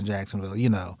fantastic bands in Jacksonville.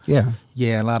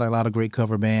 Yeah, a lot of great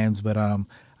cover bands. But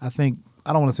I think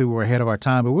I don't want to say we were ahead of our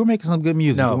time, but we're making some good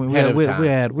music. No, we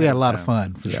had a lot of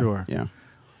fun for sure. Yeah.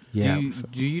 Yeah.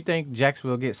 Do you think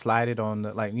Jacksonville gets slighted on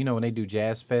when they do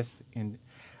Jazz Fest? And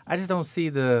I just don't see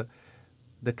the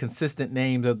consistent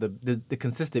names of the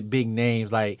consistent big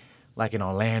names like in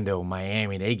Orlando,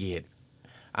 Miami. They get,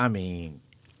 I mean,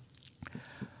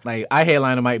 like our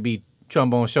headliner might be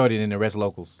Trombone Shorty than the rest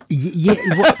locals. Yeah.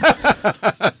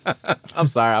 I'm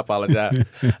sorry, I apologize.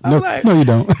 No, you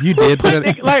don't. You did put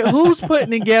it. Like who's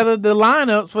putting together the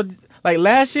lineups for like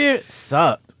last year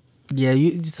sucked. Yeah,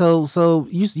 so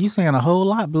you saying a whole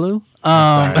lot, Blue.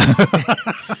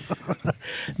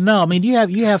 No, I mean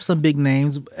you have some big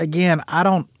names. Again, I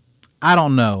don't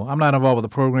know. I'm not involved with the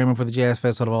programming for the Jazz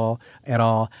Fest at all.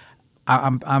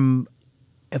 I'm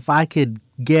if I could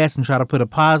guess and try to put a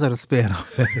positive spin on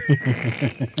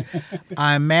it,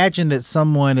 I imagine that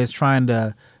someone is trying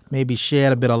to maybe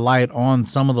shed a bit of light on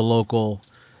some of the local.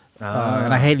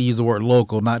 And I hate to use the word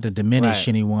local, not to diminish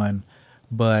anyone.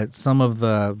 But some of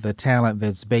the talent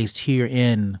that's based here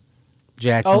in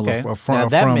Jacksonville, or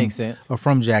from makes sense, or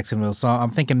from Jacksonville. So I'm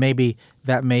thinking maybe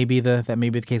that may be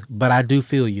the case. But I do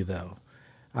feel you though.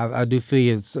 I do feel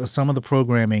you. Some of the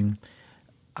programming,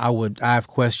 I've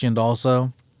questioned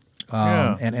also,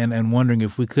 and wondering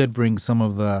if we could bring some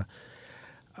of the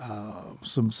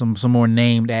some more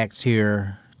named acts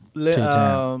here to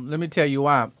town. Let me tell you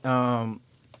why.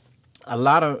 A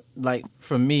lot of, like,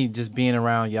 for me, just being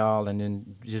around y'all and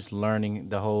then just learning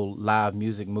the whole live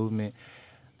music movement,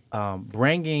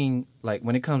 bringing, like,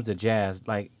 when it comes to jazz,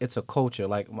 like, it's a culture.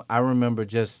 Like, I remember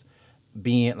just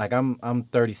being, like, I'm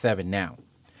 37 now.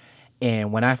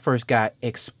 And when I first got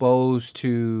exposed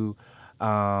to,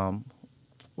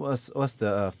 what's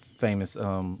the famous,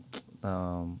 that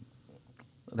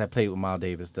played with Miles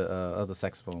Davis, the other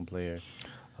saxophone player?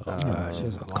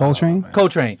 Coltrane?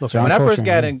 Coltrane.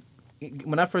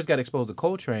 When I first got exposed to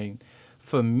Coltrane,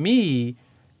 for me,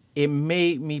 it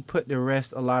made me put to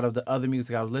rest a lot of the other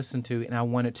music I was listening to, and I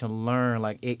wanted to learn.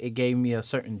 Like it gave me a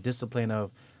certain discipline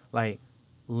of like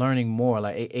learning more.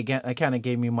 Like it kind of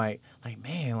gave me my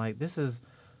man, like this is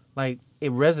like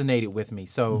it resonated with me.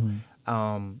 So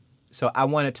so I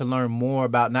wanted to learn more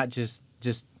about not just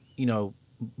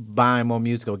buying more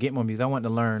music or get more music. I wanted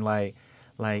to learn I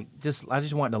just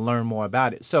wanted to learn more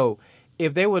about it. So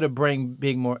if they were to bring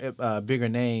bigger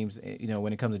names,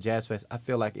 when it comes to Jazz Fest, I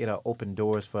feel like it'll open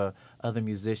doors for other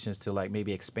musicians to like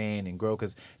maybe expand and grow.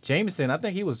 Because Jameson, I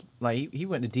think he was like he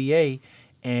went to DA,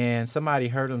 and somebody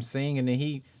heard him sing, and then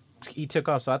he took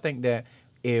off. So I think that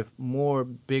if more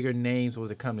bigger names were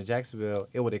to come to Jacksonville,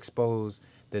 it would expose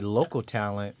the local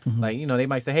talent. Like, they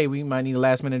might say, hey, we might need a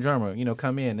last minute drummer,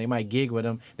 come in. They might gig with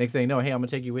them. Next thing you know, hey, I'm going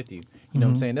to take you with you. You know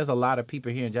what I'm saying? There's a lot of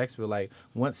people here in Jacksonville. Like,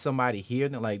 once somebody here,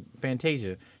 like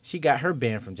Fantasia, she got her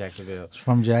band from Jacksonville.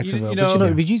 From Jacksonville.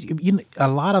 But a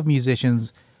lot of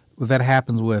musicians that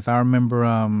happens with, I remember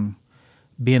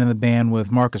being in the band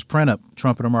with Marcus Prentup,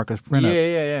 trumpeter Marcus Prentup.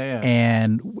 Yeah.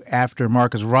 And after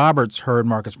Marcus Roberts heard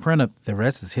Marcus Prentup, the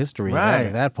rest is history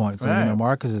at that point. So,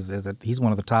 Marcus he's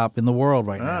one of the top in the world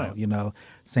right now.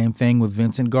 Same thing with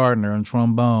Vincent Gardner on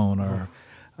trombone or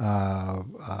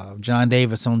John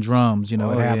Davis on drums. It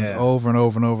happens over and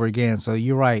over and over again. So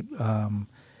you're right.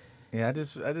 Yeah, I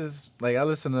just like I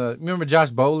listen to. Remember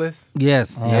Josh Bolis?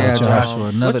 Yes,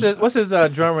 Joshua. What's his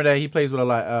drummer that he plays with a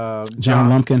lot? John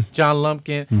Lumpkin. John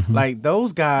Lumpkin. Like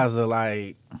those guys are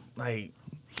like. And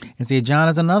see, John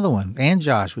is another one, and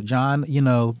Josh. With John,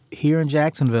 here in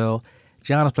Jacksonville,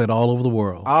 John has played all over the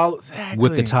world.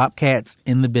 With the top cats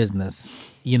in the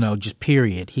business. Just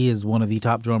period. He is one of the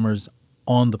top drummers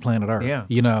on the planet Earth.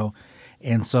 Yeah.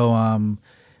 And so,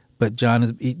 but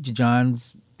John's.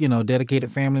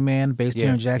 Dedicated family man based here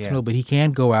in Jacksonville, but he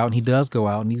can go out, and he does go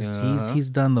out, and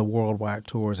he's done the worldwide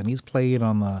tours, and he's played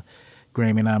on the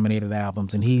Grammy-nominated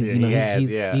albums, and he's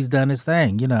done his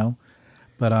thing,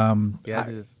 But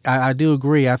I do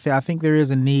agree. I think there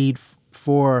is a need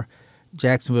for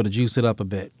Jacksonville to juice it up a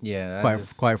bit. Yeah,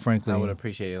 quite frankly, I would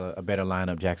appreciate a better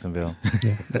lineup, Jacksonville.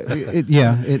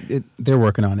 They're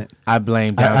working on it. I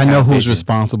blame. I know who's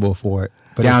responsible for it,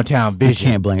 but Downtown Vision.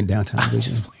 You can't blame Downtown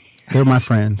Vision. They're my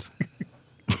friends.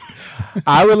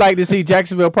 I would like to see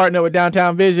Jacksonville partner with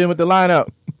Downtown Vision with the lineup.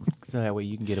 So that way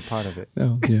you can get a part of it.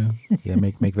 Oh, yeah. Yeah,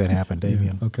 make that happen,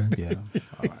 Davian. Yeah, okay. Yeah.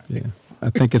 All right. Yeah. I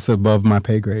think it's above my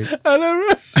pay grade. I know,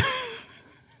 right?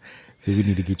 We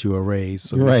need to get you a raise.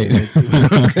 So right.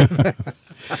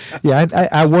 Yeah,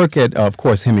 I work at, of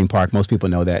course, Hemming Park. Most people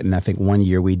know that. And I think one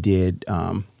year we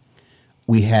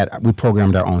we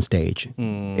programmed our own stage,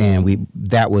 and we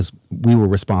were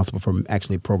responsible for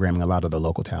actually programming a lot of the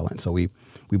local talent. So we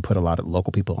put a lot of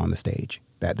local people on the stage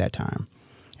at that time,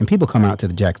 and people come out to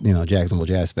the Jacksonville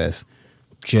Jazz Fest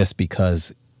just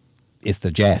because it's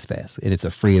the Jazz Fest and it's a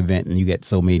free event and you get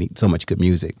so much good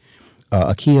music.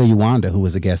 Akia Uwanda, who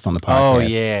was a guest on the podcast, Oh,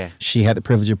 yeah. she had the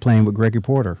privilege of playing with Gregory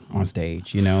Porter on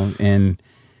stage, and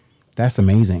that's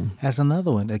amazing. That's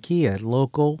another one. Akia,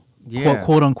 local, Yeah.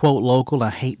 quote unquote local. I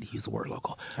hate to use the word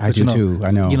local. I But, do too.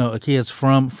 I know. You know, Akia's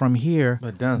from here,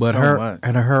 But done so her much.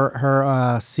 and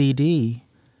her CD,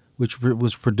 which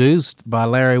was produced by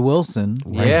Larry Wilson,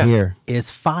 Right Yeah. here.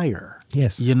 is fire.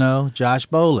 Yes. You know, Josh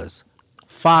Bolas,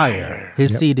 fire.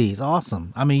 His CD's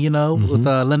awesome. I mean, you know, with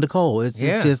Linda Cole, it's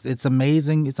Yeah. just it's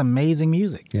amazing. It's amazing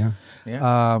music. Yeah.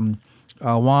 Yeah.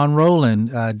 Juan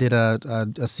Roland did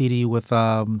a CD with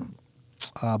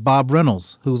Bob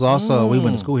Reynolds, who's also we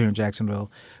went to school here in Jacksonville.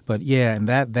 But yeah, and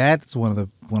that's one of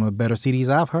the better CDs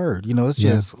I've heard. You know, it's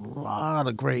just a lot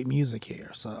of great music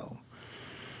here. So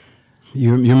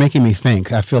You're making me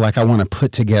think. I feel like I want to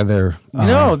put together.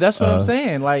 No, that's what I'm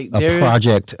saying. Like A there's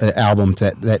project album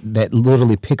that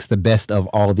literally picks the best of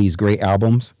all these great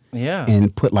albums. Yeah.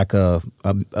 And put like a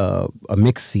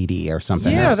mix CD or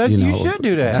something. Yeah, That's, you should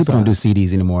do that. People don't do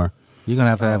CDs anymore. you're gonna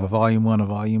have to have a volume 1, a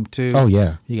volume 2. Oh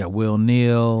yeah. You got Will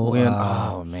Neal.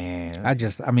 oh man.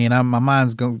 My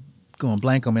mind's going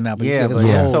blank on me now. But yeah, there's but a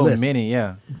there's whole so list. many.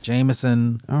 Yeah.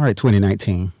 Jameson, All right.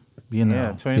 2019. you know.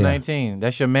 Yeah. 2019.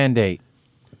 That's your mandate.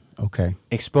 Okay.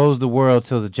 Expose the world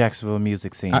to the Jacksonville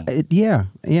music scene. Yeah.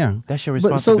 That's your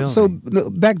But responsibility. so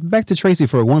look, back to Tracy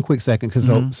for one quick second, because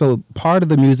so part of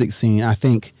the music scene, I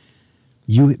think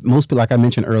most people, like I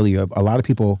mentioned earlier, a lot of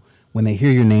people when they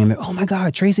hear your name, they're, oh my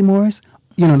God, Tracy Morris,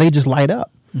 they just light up.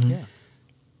 Yeah.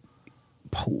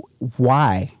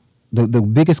 Why? The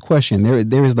biggest question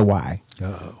there is the why.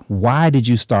 Uh-oh. Why did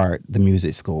you start the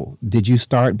music school? Did you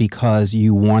start because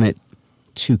you wanted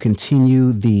to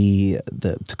continue to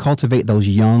cultivate those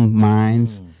young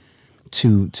minds,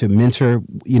 to mentor,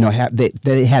 that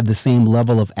they had the same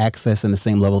level of access and the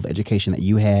same level of education that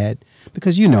you had?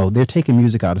 Because they're taking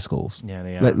music out of schools. Yeah,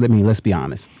 they are. Let's be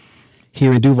honest.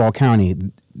 Here in Duval County,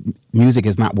 music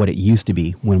is not what it used to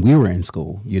be when we were in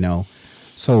school.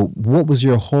 So what was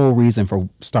your whole reason for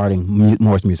starting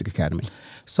Morris Music Academy?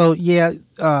 So yeah,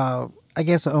 I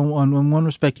guess in one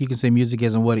respect you can say music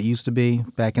isn't what it used to be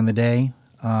back in the day.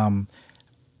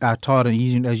 I taught as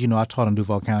you know, I taught in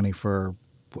Duval County for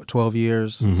 12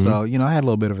 years. So I had a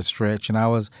little bit of a stretch, and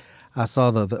I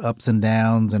saw the ups and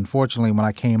downs. And fortunately, when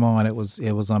I came on, it was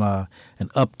on an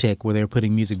uptick where they were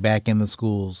putting music back in the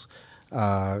schools,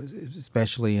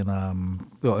 especially in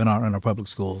our public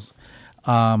schools.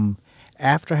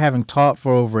 After having taught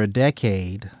for over a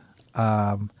decade,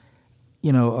 a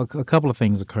couple of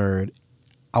things occurred.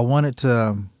 I wanted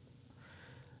to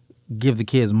give the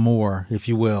kids more, if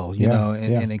you will,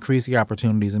 and increase the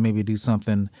opportunities and maybe do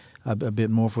something a bit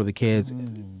more for the kids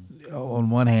on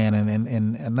one hand. And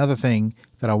another thing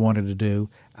that I wanted to do,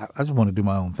 I just want to do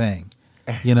my own thing.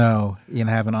 Having an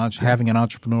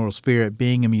entrepreneurial spirit,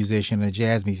 being a musician, a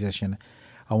jazz musician,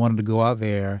 I wanted to go out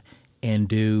there and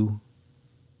do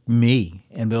me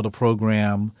and build a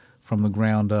program from the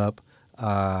ground up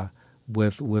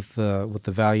with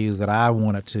the values that I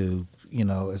wanted to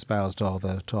espouse to all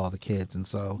the kids. And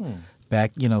so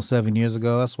back 7 years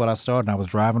ago, that's what I started. And I was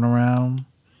driving around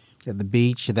at the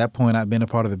beach. At that point, I'd been a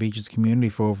part of the beaches community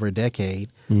for over a decade.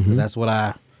 So that's what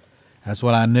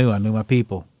I knew. I knew my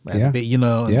people. And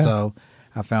so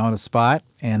I found a spot,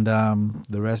 and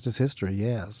the rest is history.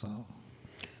 Yeah. So.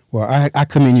 Well, I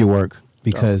commend your work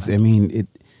because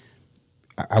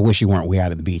I wish you weren't way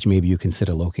out of the beach. Maybe you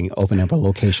consider opening up a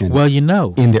location. Well, in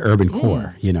the urban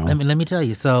core. Let me tell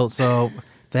you. So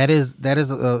that is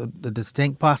a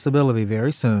distinct possibility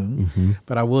very soon.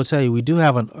 But I will tell you, we do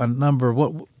have a number of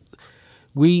what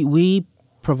we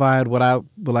provide. What I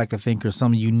would like to think are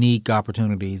some unique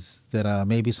opportunities that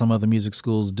maybe some other music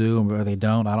schools do or they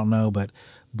don't. I don't know,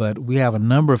 but we have a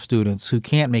number of students who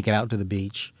can't make it out to the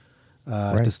beach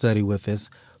to study with us,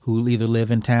 who either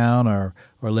live in town or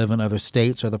live in other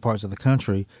states or other parts of the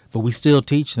country, but we still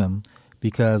teach them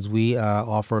because we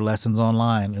offer lessons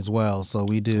online as well. So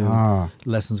we do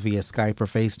lessons via Skype or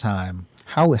FaceTime.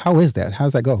 How is that? How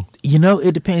does that go?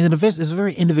 It depends. It's a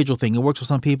very individual thing. It works for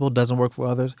some people, doesn't work for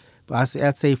others. But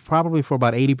I'd say probably for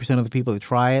about 80% of the people that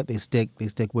try it, they stick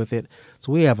with it.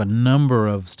 So we have a number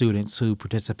of students who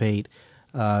participate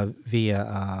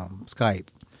via Skype.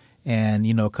 And,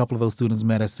 a couple of those students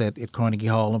met us at Carnegie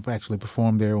Hall and actually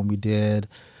performed there when we did.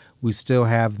 We still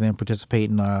have them participate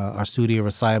in our studio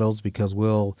recitals because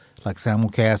we'll like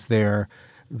simulcast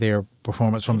their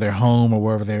performance from their home or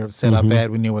wherever they're set up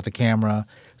at. We near with the camera.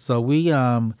 So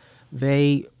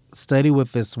they study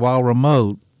with us while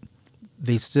remote.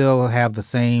 They still have the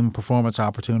same performance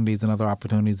opportunities and other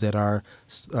opportunities that our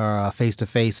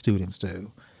face-to-face students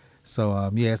do.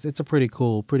 So yes, it's a pretty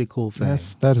cool thing.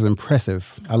 That is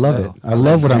impressive. I love it. I Are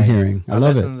love what I'm hearing. I Are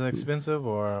love lessons it. expensive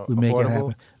or We make it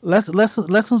affordable?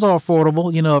 happen. Lessons are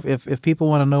affordable. You know, if people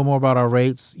want to know more about our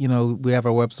rates, you know, we have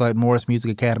our website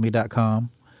morrismusicacademy.com,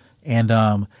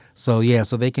 and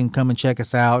so they can come and check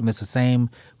us out. And it's the same.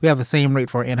 We have the same rate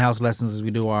for our in-house lessons as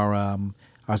we do our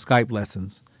Skype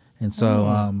lessons. And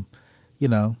so, you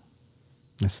know,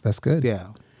 That's good. yeah.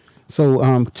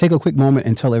 So take a quick moment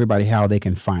and tell everybody how they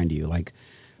can find you. Like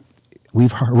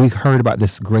we've heard about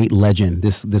this great legend,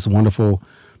 this wonderful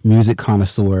music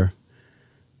connoisseur.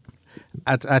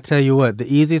 I tell you what,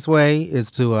 the easiest way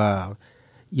is to,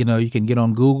 you can get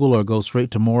on Google or go straight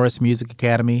to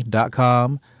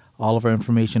morrismusicacademy.com. All of our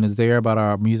information is there about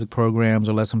our music programs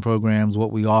or lesson programs,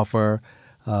 what we offer,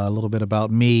 a little bit about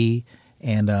me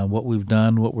and what we've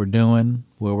done, what we're doing,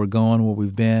 where we're going, where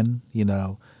we've been.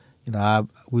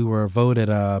 We were voted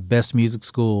best music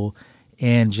school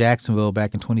in Jacksonville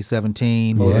back in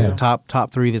 2017. Yeah. We were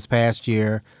top 3 this past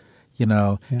year.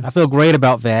 I feel great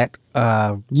about that.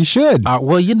 You should.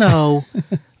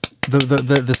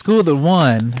 The school that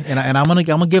won, and I'm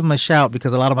gonna give them a shout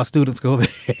because a lot of my students go there.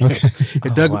 Okay.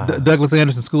 Douglas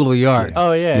Anderson School of the Arts.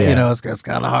 Oh yeah. It's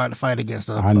kind of hard to fight against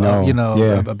I know.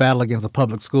 a battle against a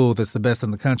public school that's the best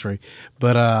in the country,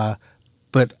 but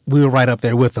we were right up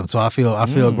there with them, so I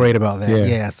feel great about that.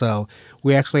 Yeah. So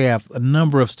we actually have a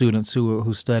number of students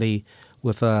who study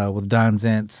with Don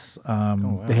Zentz,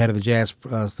 the head of the jazz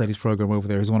studies program over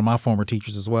there. He's one of my former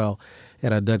teachers as well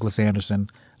at Douglas Anderson.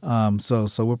 So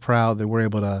we're proud that we're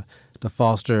able to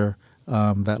foster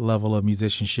that level of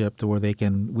musicianship to where we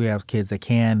have kids that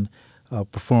can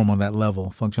perform on that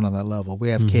level, function on that level. We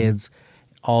have kids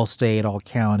all state, all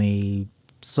county,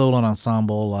 solo and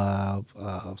ensemble,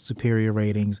 superior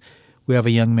ratings. We have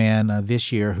a young man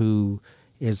this year who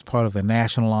is part of the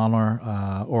National Honor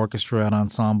Orchestra and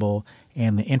Ensemble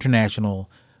and the International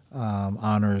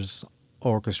Honors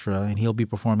Orchestra, and he'll be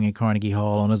performing at Carnegie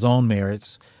Hall on his own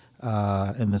merits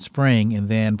in the spring, and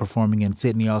then performing in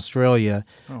Sydney, Australia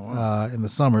in the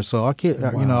summer. So our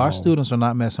our students are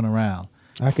not messing around.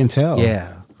 I can tell.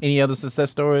 Yeah. Any other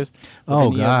success stories? With Oh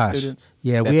any other gosh. students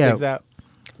Yeah, that we sticks have. out?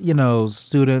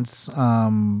 Students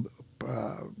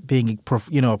being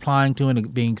applying to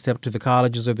and being accepted to the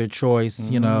colleges of their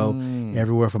choice.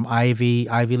 Everywhere from Ivy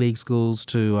League schools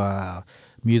to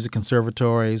music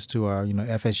conservatories to our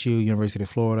FSU, University of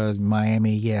Florida,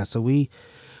 Miami. Yeah, so we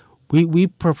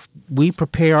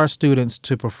prepare our students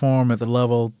to perform at the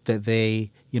level that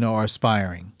they are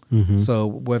aspiring. So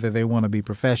whether they want to be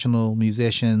professional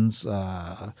musicians,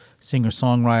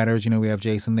 singer-songwriters, we have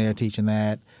Jason there teaching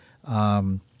that,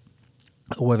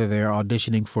 whether they're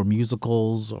auditioning for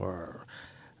musicals or,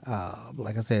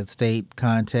 like I said, state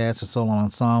contests or solo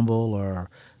ensemble, or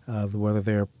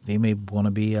whether they may want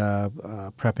to be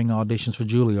prepping auditions for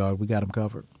Juilliard, we got them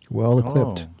covered. Well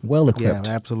equipped. Oh. Well equipped.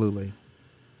 Yeah, absolutely.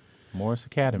 Morris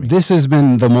Academy. This has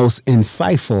been the most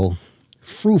insightful,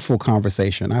 fruitful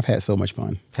conversation. I've had so much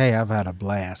fun. Hey, I've had a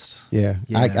blast. Yeah.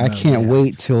 Yeah, I can't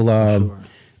wait till, sure.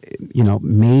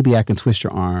 Maybe I can twist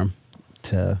your arm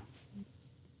to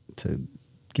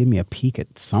give me a peek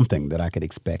at something that I could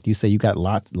expect. You say you got a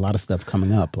lot of stuff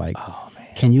coming up. Like,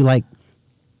 can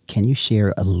you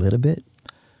share a little bit?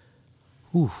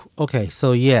 Ooh, okay,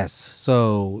 so yes.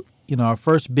 So, our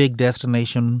first big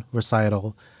destination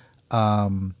recital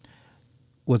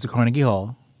was at Carnegie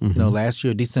Hall, last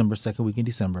year, December, second week in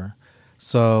December.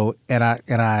 So,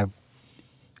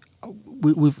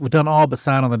 we've done all but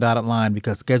sign on the dotted line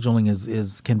because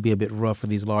scheduling can be a bit rough for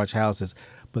these large houses.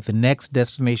 But the next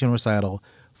destination recital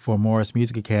for Morris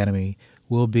Music Academy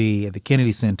will be at the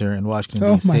Kennedy Center in Washington,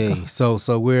 Oh, my D.C. God.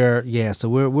 So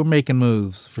we're making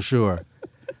moves for sure.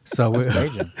 So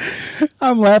we're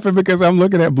I'm laughing because I'm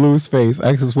looking at Blue's face.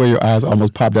 I can swear your eyes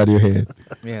almost popped out of your head.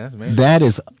 Yeah, that's amazing. That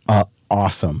is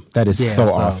awesome. That is so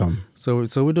awesome. So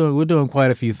we're doing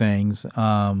quite a few things.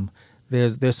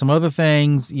 There's some other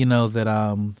things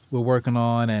that we're working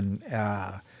on, and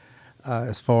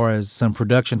as far as some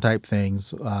production type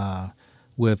things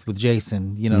with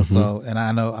Jason. So, and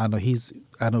I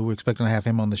know we're expecting to have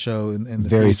him on the show in the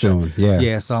Very future. soon. Yeah.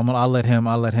 Yeah. So I'll let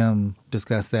him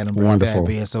discuss that and bring Wonderful. that.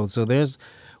 But yeah. So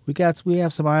we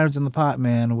have some irons in the pot,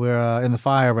 man. We're in the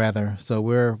fire rather. So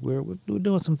we're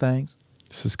doing some things.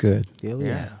 This is good.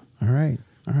 Yeah. All right.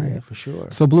 All right. Yeah, for sure.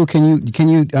 So, Blue, can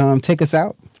you take us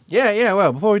out? Yeah.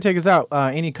 Well, before we take us out,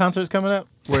 any concerts coming up?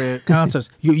 Where Concerts.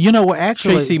 You know what?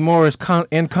 Actually, Tracy Morris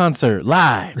in concert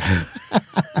live,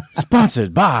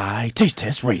 sponsored by Taste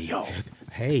Test Radio.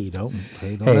 Hey, don't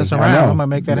Hey, mess I around. know. I'm gonna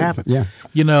make that happen. Yeah.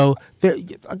 You know, I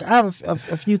have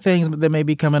a few things that may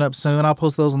be coming up soon. I'll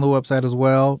post those on the website as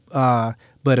well.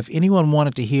 But if anyone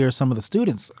wanted to hear some of the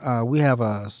students, we have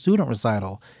a student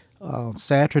recital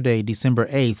Saturday, December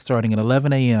 8th, starting at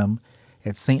 11 a.m.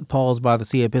 at St. Paul's by the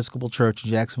Sea Episcopal Church in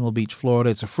Jacksonville Beach,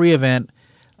 Florida. It's a free event.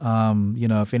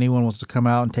 If anyone wants to come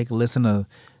out and take a listen to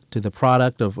the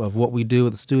product of what we do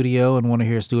at the studio and want to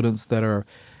hear students that are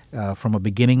from a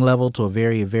beginning level to a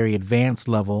very, very advanced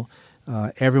level,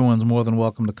 everyone's more than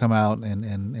welcome to come out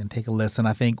and take a listen.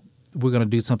 I think we're going to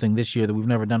do something this year that we've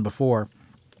never done before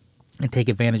and take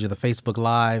advantage of the Facebook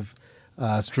Live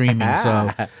streaming.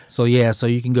 So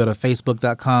you can go to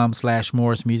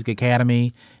facebook.com/Morris Music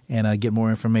Academy and get more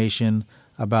information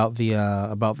about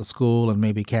the school and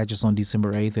maybe catch us on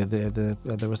December 8th at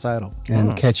the recital.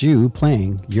 And catch you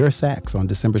playing your sax on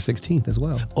December 16th as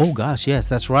well. Oh, gosh, yes,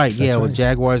 that's right. That's with right.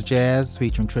 Jaguars Jazz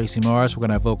featuring Tracy Morris. We're going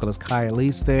to have vocalist Kai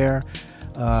Elise there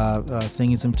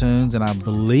singing some tunes. And I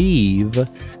believe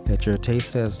that your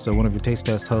taste test, one of your taste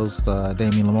test hosts,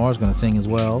 Damian Lamar, is going to sing as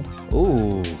well.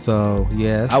 Ooh, So,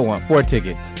 yes. I want 4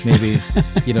 tickets. Maybe,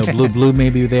 Blue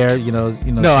may be there, No,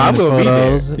 showing I'm his gonna be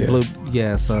there. photos. Yeah. Blue,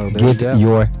 so there you Get go.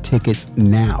 your tickets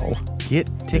now, Get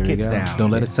There you tickets go. now. Don't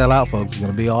let it sell out, folks. It's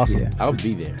going to be awesome. Yeah. I'll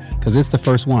be there. because it's the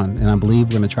first one, and I believe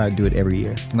we're going to try to do it every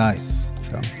year. Nice.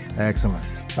 So, Excellent.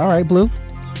 all right, Blue.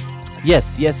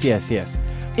 Yes.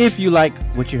 If you like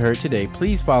what you heard today,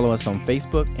 please follow us on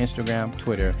Facebook, Instagram,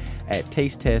 Twitter at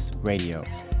Taste Test Radio.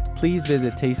 Please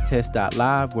visit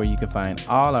tastetest.live where you can find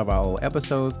all of our old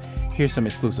episodes, hear some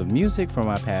exclusive music from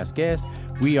our past guests.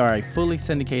 We are a fully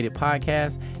syndicated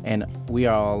podcast, and we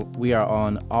are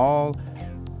on all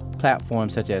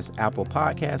platforms such as Apple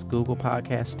Podcasts, Google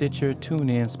Podcasts, Stitcher,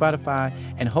 TuneIn, Spotify,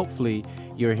 and hopefully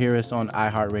you'll hear us on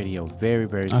iHeartRadio very,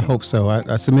 very soon. I hope so.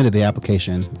 I submitted the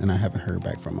application, and I haven't heard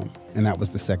back from them. And that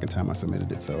was the second time I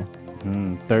submitted it, so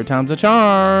Third time's a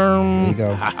charm. there you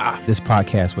go. This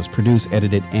podcast was produced,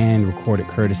 edited, and recorded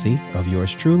courtesy of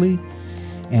yours truly.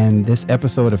 And this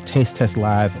episode of Taste Test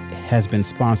Live has been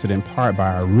sponsored in part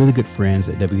by our really good friends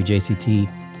at WJCT.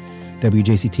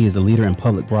 WJCT is the leader in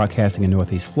public broadcasting in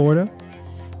Northeast Florida.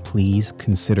 Please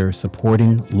consider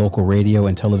supporting local radio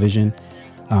and television.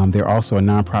 They're also a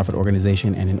nonprofit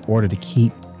organization, and in order to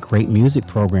keep great music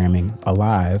programming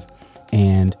alive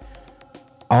and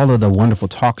all of the wonderful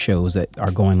talk shows that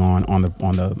are going on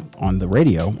the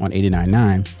radio on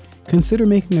 89.9, consider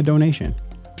making a donation.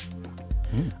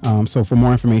 So for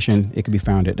more information, it can be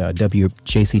found at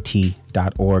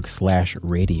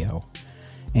wjct.org/radio.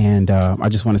 And I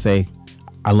just want to say,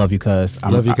 I love you, cuz.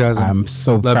 Love you, cousin. I'm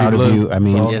so Love proud you, of Blue. you. I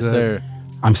mean, It's all Yes, good. sir.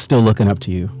 I'm still looking up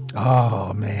to you.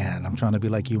 Oh, man. I'm trying to be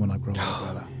like you when I grow up,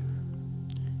 brother.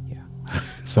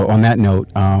 So on that note,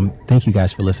 thank you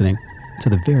guys for listening to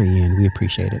the very end. We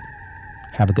appreciate it.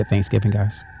 Have a good Thanksgiving,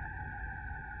 guys.